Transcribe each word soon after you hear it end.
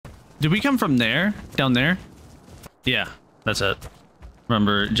Did we come from there? Down there? Yeah, that's it.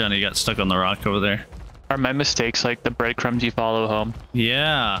 Remember, Johnny got stuck on the rock over there. Are my mistakes like the breadcrumbs you follow home?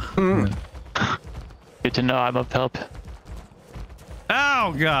 Yeah. Good to know I'm of help.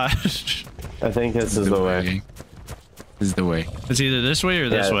 Oh, gosh. I think this is the way. This is the way. It's either this way or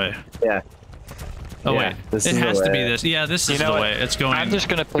this way. Yeah. Oh, Yeah, wait. this It is the has to be way. this. Yeah, this is You know the what? way. It's going. I'm just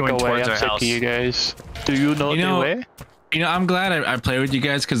gonna click going away. towards I'm our sick house. of you guys. Do you know the way? You know, I'm glad I play with you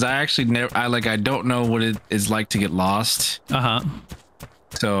guys because I actually never. I don't know what it is like to get lost.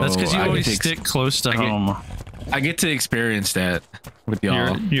 So That's because you I always get to stick close to home. I get to experience that with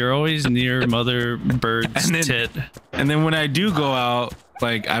y'all. You're always near Mother Bird's tit. And then when I do go out,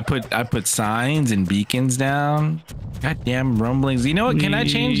 like I put signs and beacons down. Goddamn rumblings. You know what? Can I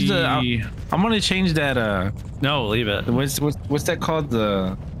change the? I'm gonna change that. No, leave it. What's that called?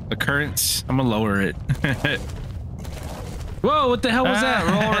 The currents. I'm gonna lower it. Whoa! What the hell was that?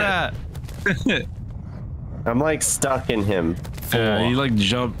 Roll rat. I'm like stuck in him. Yeah, you like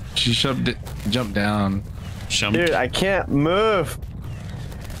jumped. She jumped down. Dude, I can't move.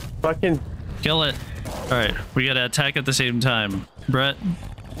 Fucking kill it. All right, we gotta attack at the same time. Bret,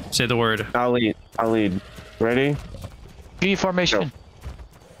 say the word. I'll lead. Ready? V formation.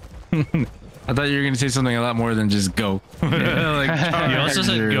 I thought you were gonna say something a lot more than just go. Like, you also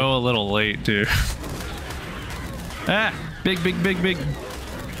said go a little late, too. Ah, big.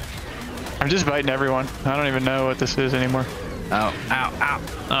 I'm just biting everyone. I don't even know what this is anymore. Ow.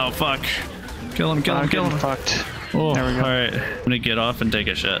 Oh, fuck. Kill him. Fucked. Oh, there we go. All right, I'm gonna get off and take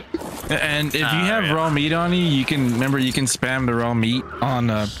a shit. And if you have raw meat on you, you can spam the raw meat on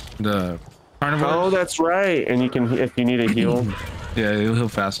the carnivore. Oh, that's right. And you can, if you need a heal. Yeah, he'll heal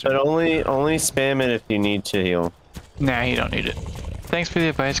faster. But only spam it if you need to heal. Nah, you don't need it. Thanks for the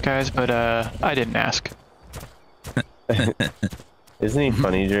advice, guys, but I didn't ask. Isn't he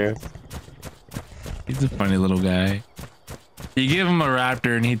funny, Drew? He's a funny little guy. You give him a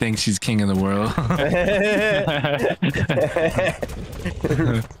raptor and he thinks he's king of the world.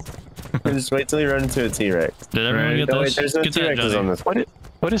 Just wait till you run into a T-Rex. Did everyone get No, this? wait, there's no Get that, T-Rexes Johnny. on this.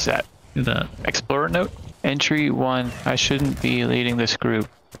 What is that? Get that. Explorer note? Entry 1. I shouldn't be leading this group.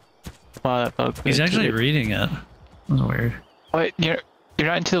 Wow, that bug. He's actually reading it. That's weird. What? You're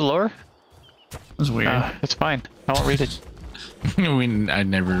not into the lore? That's weird. It's fine. I won't read it. I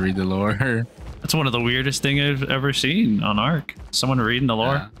never read the lore. That's one of the weirdest things I've ever seen on ARK. Someone reading the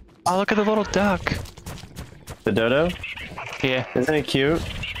lore. Yeah. Oh, look at the little duck. The dodo? Yeah. Isn't it cute?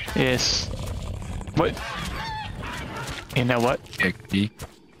 Yes. What? You know what? All right,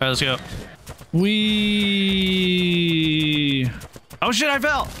 let's go. Wee. Oh shit! I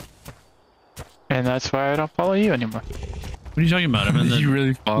fell. And that's why I don't follow you anymore. What are you talking about? I'm in the, You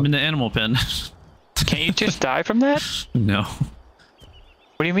really I'm in the animal pen. Can't you just die from that? No.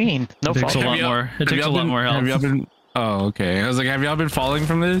 What do you mean? No It takes fault. a lot more. It takes a lot more health. Have y'all been? Oh, okay. I was like, have y'all been falling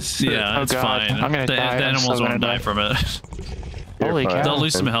from this? Yeah, Oh, it's God. fine. I'm gonna the die. I'm animals so gonna won't die die. from it. Holy You're fine. cow. They'll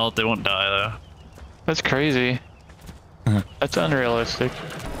lose some health. They won't die though. That's crazy. That's unrealistic.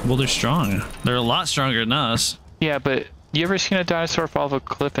 Well, they're strong. They're a lot stronger than us. Yeah, but you ever seen a dinosaur fall off a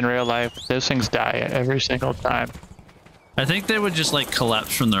cliff in real life? Those things die every single time. I think they would just like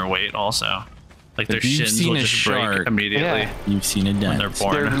collapse from their weight also. Like their If you've shins seen will a just break shark- immediately Yeah. You've seen it when they're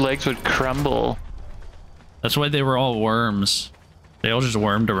done. Their born. legs would crumble. That's why they were all worms. They all just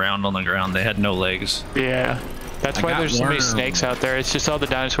wormed around on the ground. They had no legs. Yeah. That's I why got there's so many worm. snakes out there. It's just all the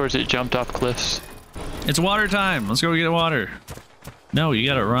dinosaurs that jumped off cliffs. It's water time. Let's go get water. No, you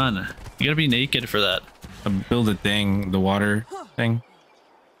gotta run. You gotta be naked for that. Build a thing, the water thing.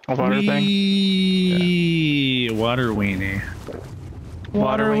 A water thing. Water weenie.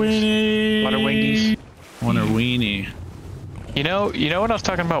 Water wings. Water wingies. Water weenie. You know when I was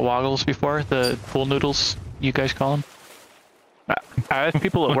talking about woggles before? The pool noodles, you guys call them? I asked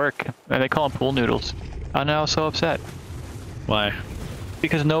people at work, and they call them pool noodles. I'm now so upset. Why?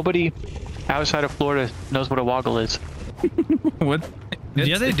 Because nobody outside of Florida knows what a woggle is. What?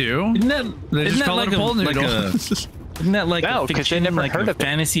 Yeah, they do. Isn't that, They just call it a pool noodle. isn't that like No, a 'cause they fiction, never like heard a of it.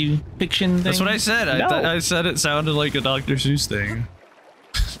 fantasy fiction thing? That's what I said. No. I said it sounded like a Dr. Seuss thing.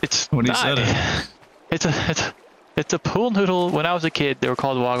 It's When he not. said it. It's a pool noodle. When I was a kid, they were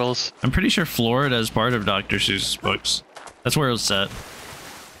called woggles. I'm pretty sure Florida is part of Dr. Seuss's books. That's where it's set.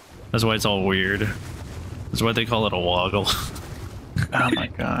 That's why it's all weird. That's why they call it a woggle. Oh my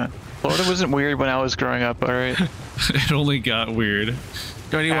god. Florida wasn't weird when I was growing up, alright? It only got weird.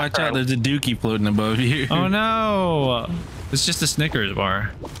 Cody, watch out! There's a dookie floating above you. Oh no! It's just a Snickers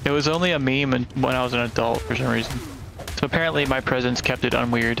bar. It was only a meme when I was an adult for some reason. So apparently my presence kept it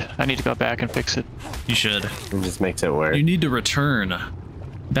unweird. I need to go back and fix it. You should. It just makes it work. You need to return.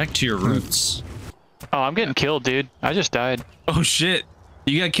 Back to your roots. Oh, I'm getting killed, dude. I just died. Oh shit!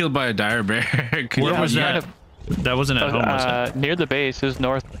 You got killed by a dire bear. Where was yeah, that? That wasn't at home, was it? Near the base. It was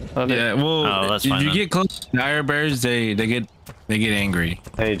north of it. Yeah, well, Oh, that's if fine you then. get close to dire bears, they get angry.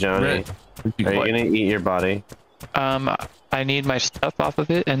 Hey, Johnny. Brett, Are you gonna eat your body? I need my stuff off of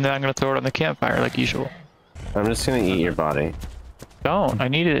it, and then I'm gonna throw it on the campfire like usual. I'm just gonna eat your body. Don't. I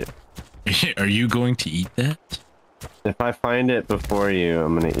need it. Are you going to eat that? If I find it before you,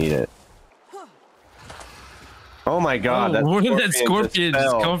 I'm gonna eat it. Oh my god, Oh, where did that scorpion just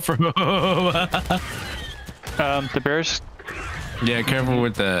fell. come from? The bears. Yeah, careful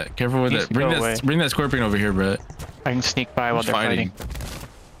with that. Careful with Needs that. to go away. Bring that scorpion over here, Brett. I can sneak by while Who's they're fighting.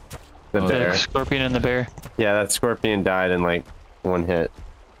 The Oh, bear. The scorpion and the bear. Yeah, that scorpion died in like one hit.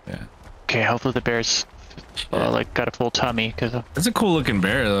 Yeah. Okay, hopefully the bear's like got a full tummy because That's a cool looking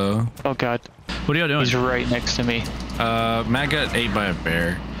bear though. oh god, What are y'all doing? he's right next to me. Matt got ate by a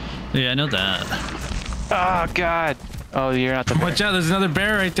bear. Yeah, I know that. Oh god. Oh, you're not the bear. Watch out, there's another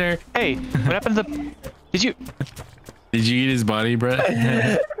bear right there. Hey, what happened to the? Did you? Did you eat his body,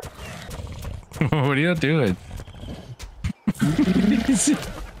 Brett? What are you doing?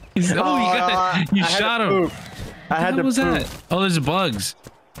 You shot him. I had to What was poop. that? Oh, there's bugs.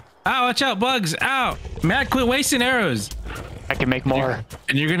 Ow, watch out, bugs. Ow. Matt, quit wasting arrows. I can make more.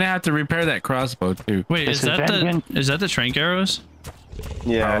 And you're gonna have to repair that crossbow too. Wait, This is is that vengeance. the trank arrows?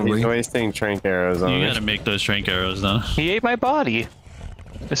 Yeah, Probably. he's wasting trank arrows on You it. gotta make those trank arrows though. He ate my body.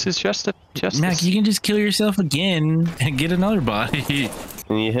 This is just a Mac, you can just kill yourself again and get another body.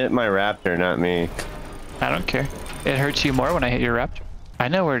 And you hit my raptor, not me. I don't care. It hurts you more when I hit your raptor. I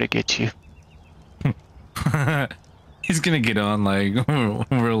know where to get you. He's gonna get on like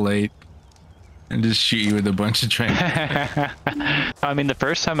real late and just shoot you with a bunch of train. I mean, the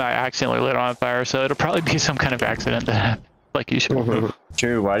first time I accidentally lit on fire, so it'll probably be some kind of accident that happened, like usual.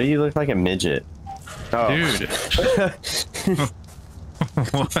 Drew, why do you look like a midget? Oh. Dude,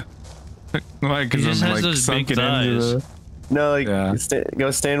 What? Why? Because He just I'm has like those big sunken into thighs. the. No, like, Yeah.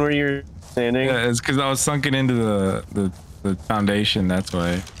 go stand where you're standing. Yeah, it's because I was sunken into the foundation. That's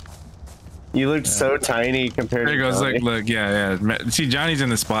why. You look so tiny compared There to it goes. Johnny. Look, yeah. See, Johnny's in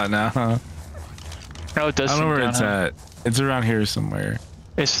the spot now. Huh? Oh, it does. I don't know seem where it's down, huh? at. It's around here somewhere.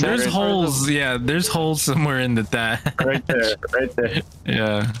 It's There's that- holes. Yeah, there's holes somewhere in the that. Right there, right there.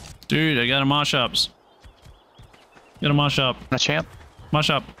 Yeah. dude, I got a mosh ups. Got a mosh up. The champ. Mosh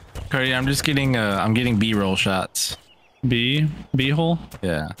up. Cardi, I'm just getting I'm getting B-roll shots. B hole.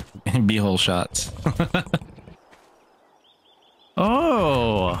 Yeah, B-hole shots.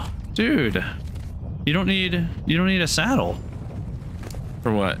 Oh, dude, you don't need a saddle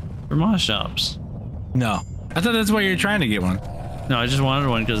For what? for mosh ups. No, I thought that's why you're trying to get one. No, I just wanted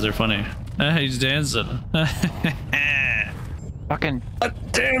one because they're funny. He's dancing. Fucking.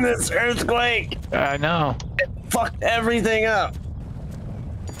 Damn this earthquake! I know. Fucked everything up.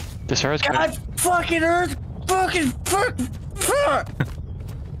 This hurts. God fucking earth! Fucking fuck!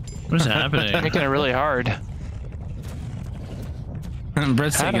 What is happening? Making it really hard.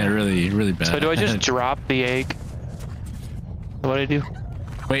 Brett's taking it really bad. So do I just drop the egg? What do I do?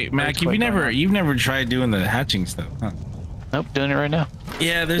 Wait, Mac, Earthquake going on. you've never tried doing the hatching stuff, huh? Nope, doing it right now.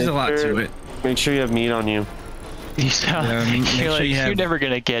 Yeah, there's a lot to it. Make sure you have meat on you. You sound, Yeah, make sure you're, like, you have- you're never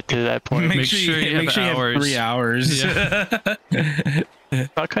gonna get to that point. Make sure you have hours. 3 hours. Yeah.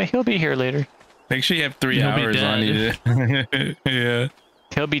 Okay, he'll be here later. Make sure you have 3 He'll be hours on you. Yeah.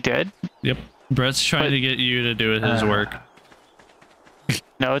 He'll be dead. Yep. Brett's trying But- to get you to do his work.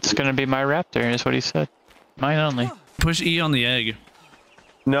 No, it's gonna be my raptor. Is what he said. Mine only. Push E on the egg.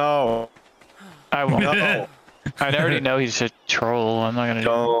 No, I won't. no, I already know he's a troll. I'm not gonna do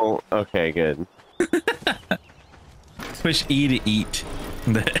don't. Okay, good. Push E to eat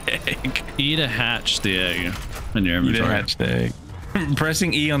the egg. E to hatch the egg in your E to inventory. hatch the egg.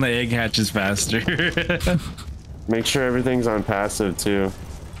 Pressing E on the egg hatches faster. Make sure everything's on passive too.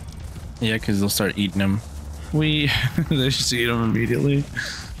 Yeah, because they'll start eating them. They just eat them immediately.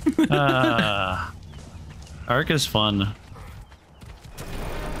 Ark is fun.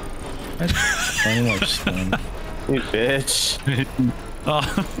 You bitch. Oh,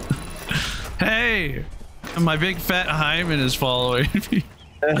 hey, my big fat hymen is following me.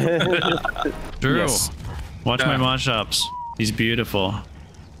 Drew, Yes. watch my mosh ups. He's beautiful.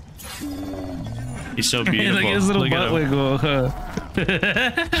 He's so beautiful. Look at his little Look at butt him. wiggle.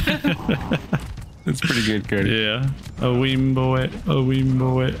 That's pretty good, Curdy. Yeah. A wimbo it, a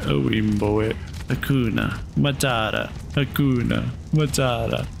wimbo it, a wimbo it. Hakuna Matata. Hakuna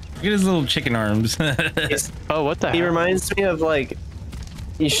Matata. Look at his little chicken arms. Oh, what the He hell? reminds me of like.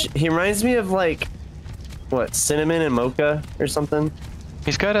 He reminds me of like, what, cinnamon and mocha or something.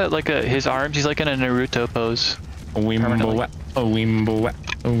 He's got his arms. He's like in a Naruto pose. A wimbo, a wimbo, a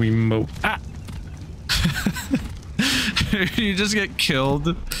wimbo. Ah! You just get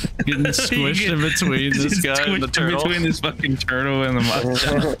killed, getting squished in between this guy and the turtle. Between this fucking turtle and the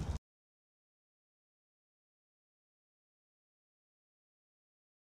monster.